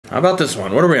How about this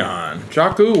one? What are we on?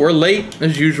 Jakku, we're late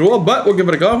as usual, but we'll give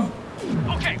it a go.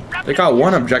 Okay, They got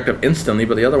one objective instantly,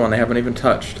 but the other one they haven't even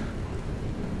touched.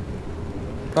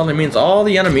 Probably means all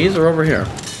the enemies are over here.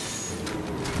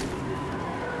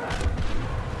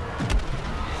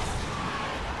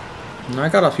 And I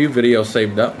got a few videos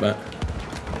saved up, but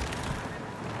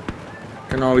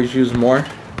can always use more.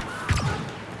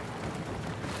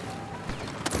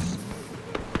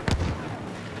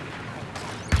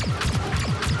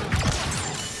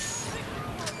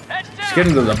 It's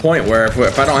getting to the point where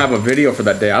if I don't have a video for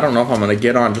that day, I don't know if I'm going to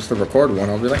get on just to record one.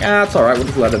 I'll be like, ah, it's alright, we'll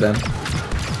just let it in.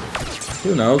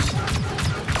 Who knows?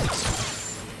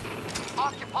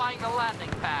 occupying the landing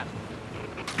pad.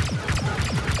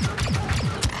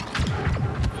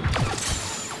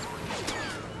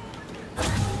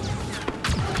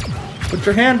 Put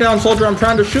your hand down, soldier, I'm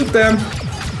trying to shoot them.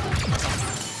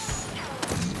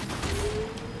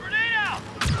 Grenade out!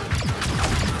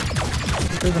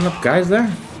 There's enough guys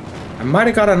there? I might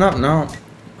have got enough. No.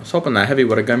 I was hoping that heavy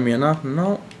would have given me enough.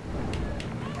 No.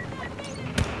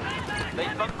 They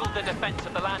bungled the defense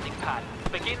of the landing pad.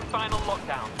 Begin final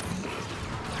lockdown.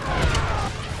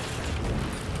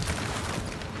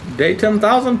 Day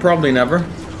 10,000? Probably never.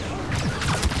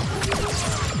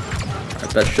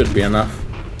 That should be enough.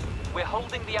 We're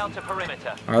holding the outer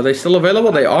perimeter. Are they still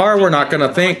available? They are. We're not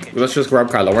gonna think. Let's just grab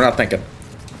Kylo. We're not thinking.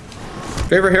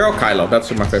 Favorite hero? Kylo. That's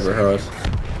what my favorite hero is.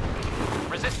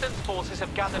 Resistance forces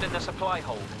have gathered in the supply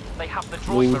hold. They have the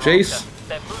Ooh, droid Jace. barometer.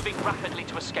 They're moving rapidly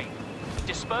to escape.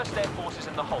 Disperse their forces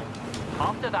in the hold.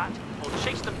 After that, we'll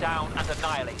chase them down and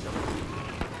annihilate them.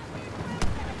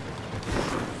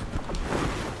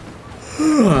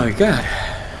 Oh my god.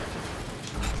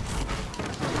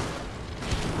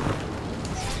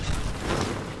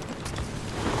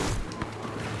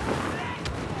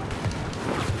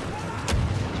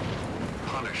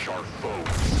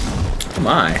 Oh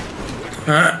my.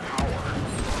 Huh.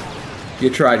 You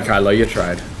tried, Kylo, you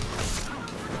tried.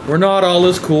 We're not all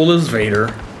as cool as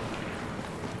Vader.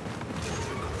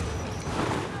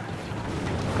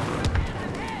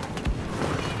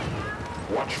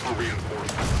 Watch for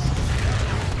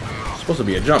reinforcements. Supposed to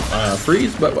be a jump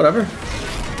freeze, but whatever.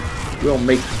 We'll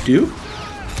make do.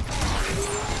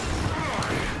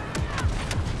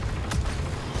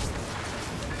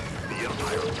 The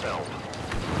Empire fell.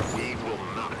 We will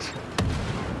not.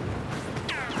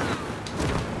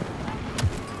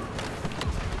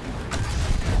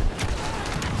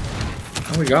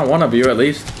 Oh, we got one of you at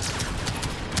least.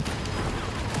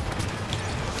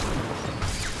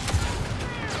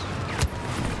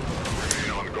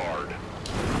 Remain on guard.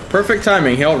 Perfect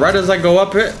timing, Hill. Right as I go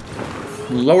up it,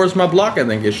 lowers my block and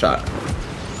then gets shot.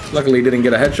 Luckily he didn't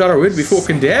get a headshot or we'd be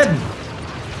fucking dead.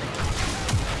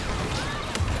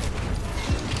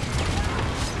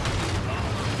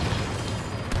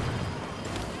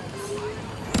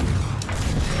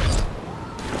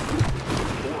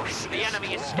 The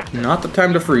enemy is scattered. Not the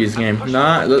time to freeze, game.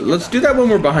 Nah, let's do that when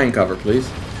we're behind cover, please.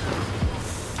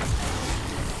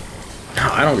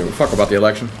 I don't give a fuck about the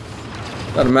election.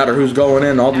 Doesn't matter who's going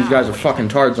in. All these guys are fucking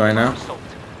tards right now. Assault.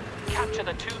 Capture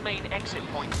the two main exit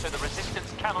points so the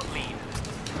resistance cannot leave.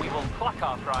 We will pluck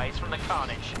our prize from the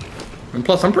carnage. And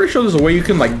plus, I'm pretty sure there's a way you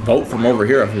can like vote from over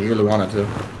here if you really wanted to.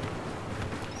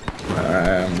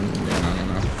 Yeah, I don't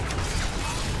know.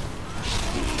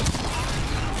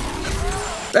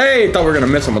 Hey, thought we were gonna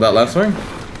miss him with that last swing.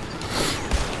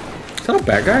 Is that a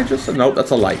bad guy? Just a nope.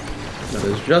 That's a light. That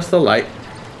is just a light.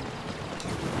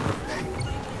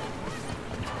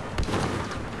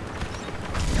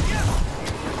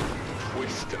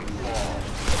 Twist and fall.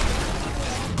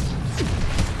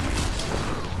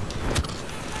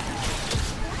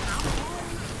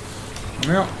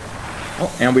 Well,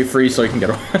 oh, and we freeze so he can get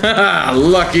away.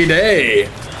 Lucky day.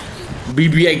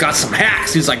 BB-8 got some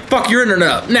hacks. He's like, fuck your internet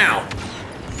up now.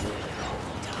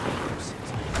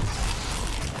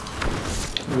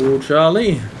 Oh,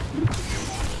 Charlie.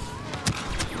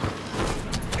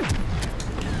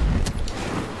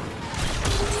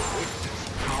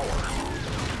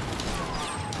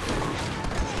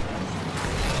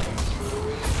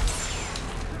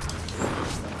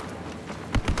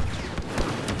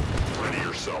 Ready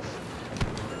yourself.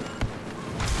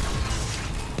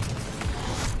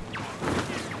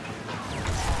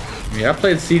 Yeah, I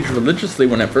played Siege religiously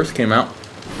when it first came out.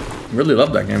 Really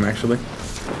loved that game, actually.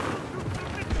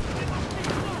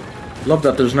 Love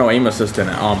that there's no aim assist in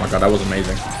it. Oh my god, that was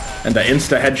amazing. And the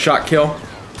insta headshot kill.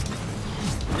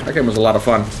 That game was a lot of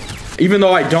fun. Even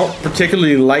though I don't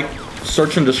particularly like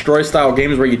search and destroy style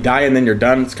games where you die and then you're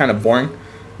done, it's kind of boring.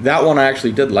 That one I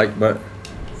actually did like, but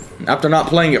After not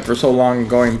playing it for so long and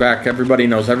going back, everybody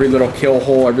knows every little kill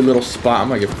hole, every little spot. I'm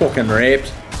gonna get fucking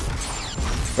raped.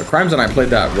 But Crimes and I played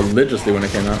that religiously when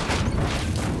it came out.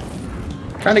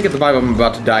 Trying to get the vibe I'm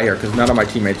about to die here because none of my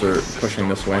teammates are pushing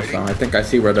this way, so I think I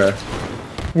see where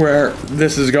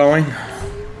this is going.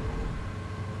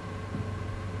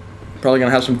 Probably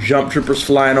gonna have some jump troopers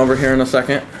flying over here in a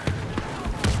second.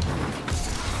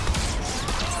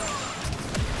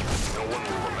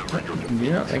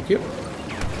 Yeah, thank you.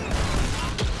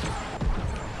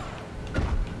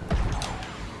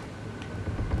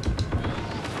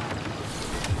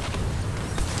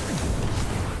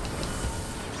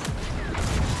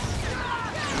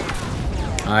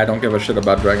 I don't give a shit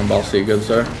about Dragon Ball Z, good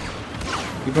sir.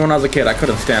 Even when I was a kid, I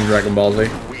couldn't stand Dragon Ball Z.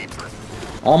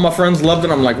 All my friends loved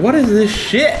it. I'm like, what is this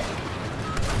shit?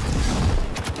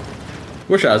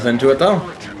 Wish I was into it though.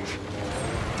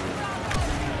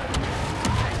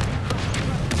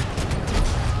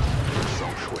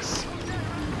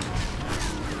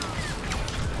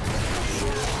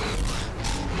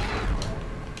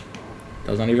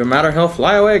 Doesn't even matter. He'll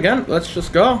fly away again. Let's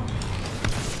just go.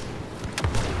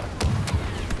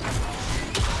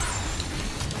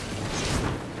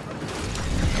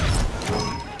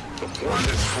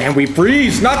 And we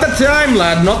freeze! Not the time,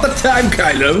 lad! Not the time,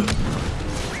 Kylo!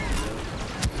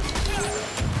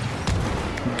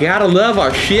 Gotta love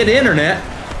our shit internet.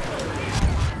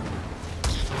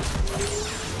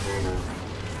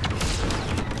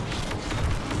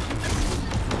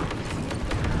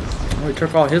 Oh, he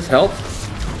took all his health.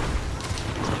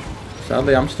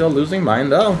 Sadly, I'm still losing mine,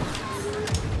 though.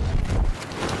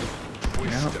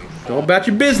 Yeah, go about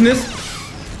your business.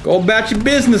 Go about your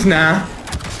business now.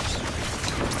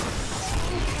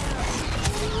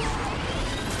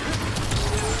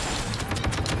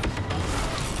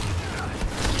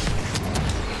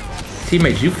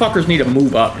 Teammates, you fuckers need to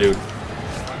move up, dude.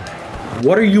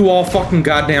 What are you all fucking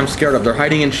goddamn scared of? They're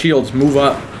hiding in shields. Move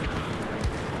up.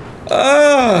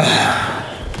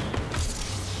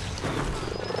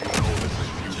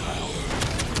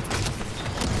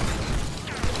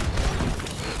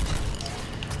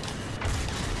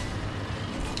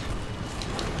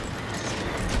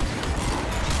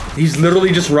 He's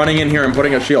literally just running in here and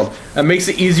putting a shield. That makes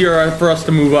it easier for us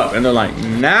to move up. And they're like,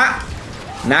 nah,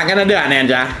 not gonna do it,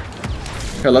 Ninja.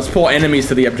 Okay, let's pull enemies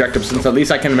to the objective since at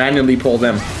least I can manually pull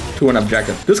them to an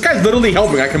objective. This guy's literally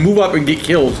helping. I can move up and get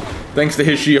kills thanks to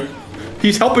his shield.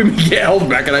 He's helping me get health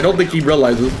back and I don't think he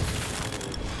realizes.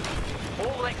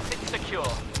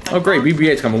 Oh great,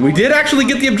 BB-8's coming. We did actually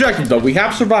get the objective though. We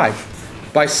have survived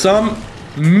by some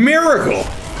miracle.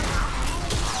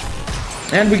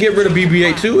 And we get rid of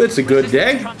BB-8 too. It's a good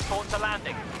day.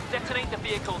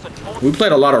 We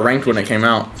played a lot of ranked when it came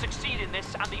out.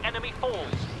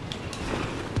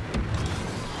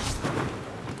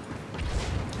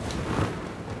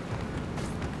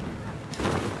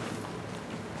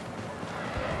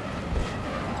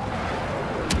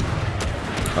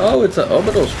 Oh, it's an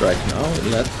orbital strike. No,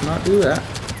 let's not do that.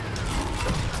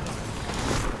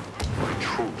 My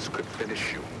troops could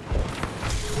finish you.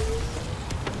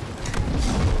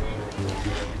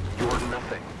 You're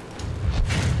nothing.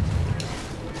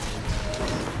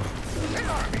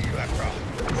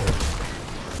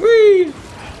 Whee!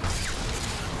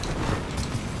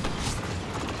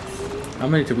 How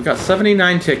many? We got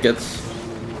 79 tickets.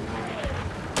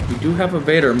 We do have a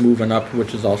Vader moving up,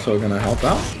 which is also going to help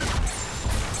out.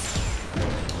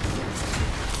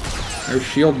 There's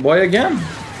Shield Boy again.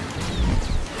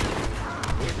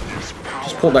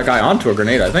 Just pulled that guy onto a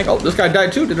grenade, I think. Oh, this guy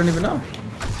died too. Didn't even know.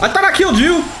 I thought I killed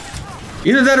you.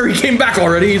 Either that or he came back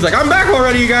already. He's like, I'm back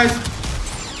already, you guys.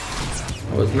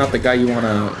 Well, it's not the guy you want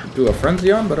to do a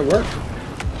frenzy on, but it worked.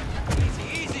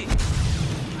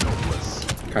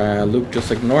 Okay, Luke just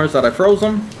ignores that I froze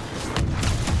him.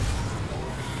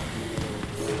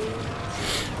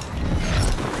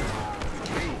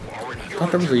 I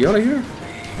thought there was a Yoda here.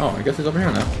 Oh, I guess he's over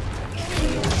here now.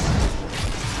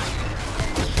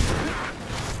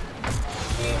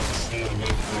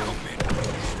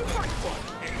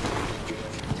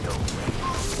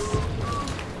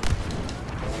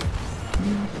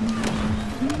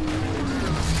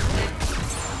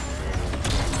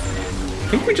 I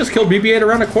think we just killed BB-8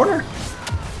 around a corner.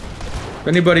 If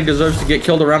anybody deserves to get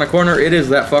killed around a corner, it is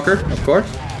that fucker, of course.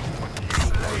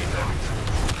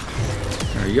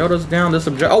 Yoda's down this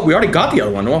object. Oh, we already got the other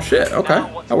one. Well, shit.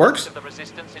 Okay, that works.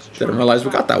 Didn't realize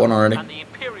we got that one already. And the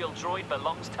Imperial droid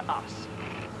belongs to us.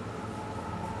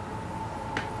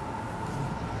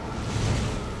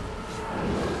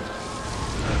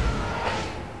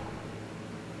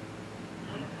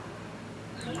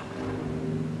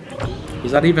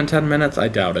 Is that even 10 minutes? I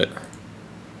doubt it.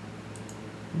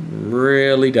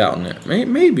 Really doubting it.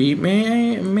 Maybe.